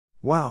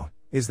Wow,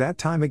 is that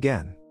time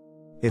again?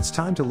 It's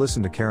time to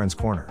listen to Karen's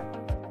Corner.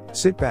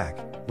 Sit back,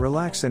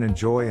 relax and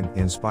enjoy an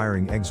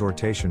inspiring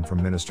exhortation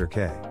from Minister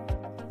K.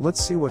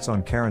 Let's see what's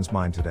on Karen's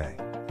mind today.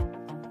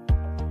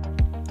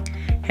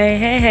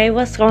 Hey,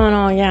 what's going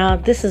on, y'all?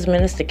 This is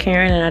Minister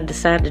Karen, and I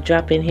decided to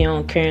drop in here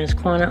on Karen's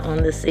Corner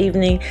on this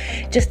evening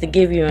just to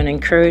give you an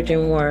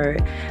encouraging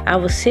word. I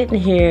was sitting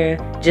here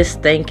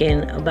just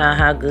thinking about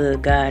how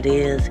good God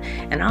is,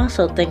 and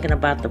also thinking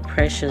about the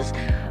pressures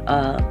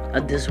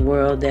of this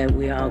world that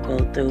we all go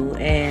through.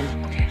 And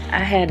I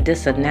had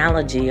this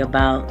analogy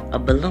about a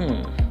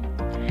balloon.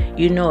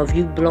 You know, if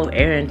you blow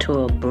air into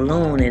a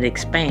balloon, it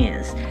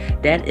expands.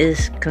 That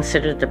is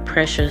considered the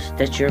pressures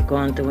that you're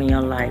going through in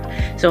your life.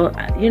 So,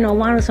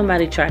 why don't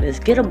somebody try this?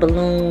 Get a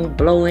balloon,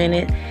 blow in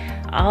it.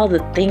 All the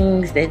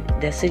things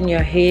that's in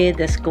your head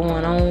that's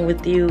going on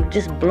with you,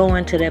 just blow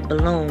into that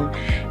balloon.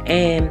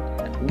 And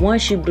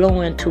once you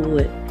blow into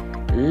it,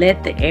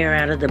 let the air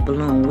out of the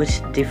balloon,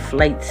 which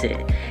deflates it.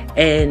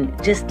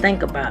 And just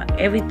think about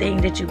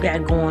everything that you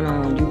got going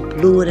on. You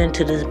blew it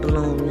into this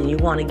balloon and you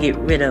want to get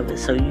rid of it.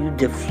 So you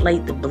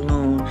deflate the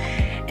balloon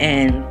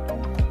and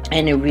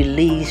it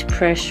relieves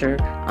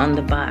pressure on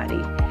the body.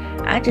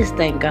 I just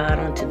thank God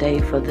on today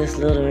for this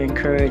little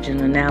encouraging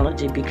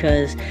analogy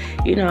because,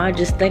 I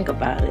just think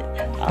about it.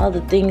 All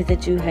the things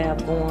that you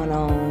have going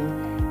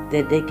on,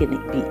 that they can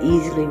be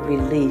easily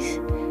released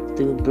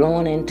through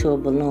blowing into a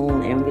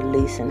balloon and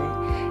releasing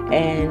it.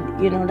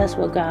 And that's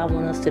what God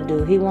wants us to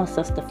do. He wants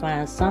us to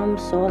find some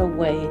sort of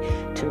way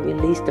to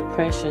release the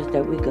pressures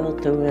that we go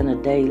through in a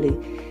daily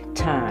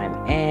time.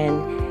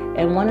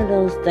 And one of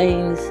those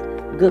things,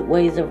 good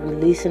ways of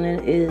releasing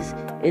it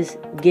is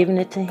giving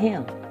it to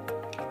Him.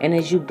 And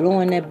as you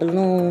blowing that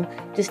balloon,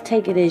 just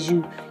take it as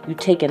you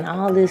taking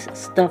all this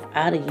stuff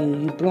out of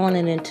you. You blowing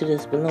it into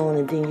this balloon,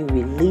 and then you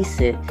release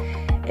it,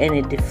 and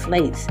it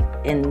deflates.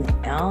 And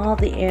all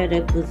the air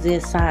that was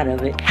inside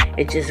of it,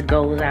 it just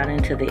goes out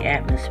into the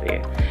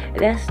atmosphere.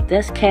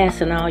 That's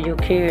casting all your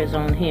cares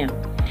on Him.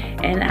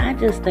 And I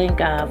just thank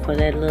God for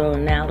that little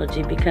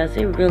analogy because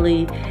it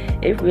really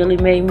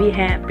made me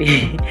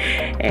happy.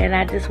 And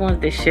I just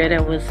wanted to share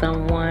that with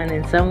someone.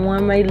 And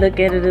someone may look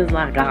at it as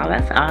like, oh,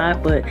 that's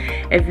odd. But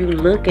if you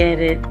look at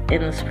it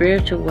in a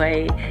spiritual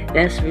way,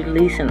 that's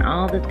releasing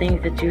all the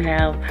things that you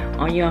have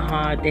on your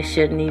heart that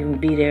shouldn't even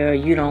be there or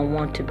you don't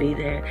want to be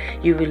there.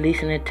 You're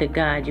releasing it to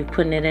God. You're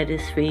putting it at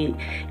His feet.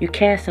 You're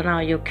casting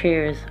all your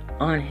cares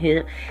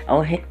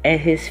at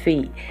His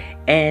feet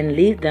and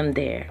leave them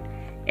there.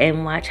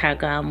 And watch how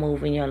God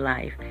move in your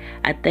life.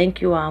 I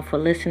thank you all for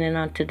listening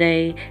on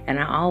today. And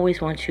I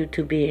always want you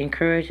to be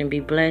encouraged and be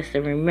blessed.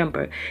 And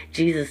remember,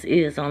 Jesus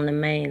is on the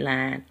main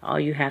line. All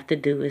you have to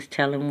do is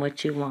tell Him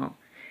what you want.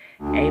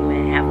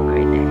 Amen. Have a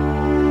great day.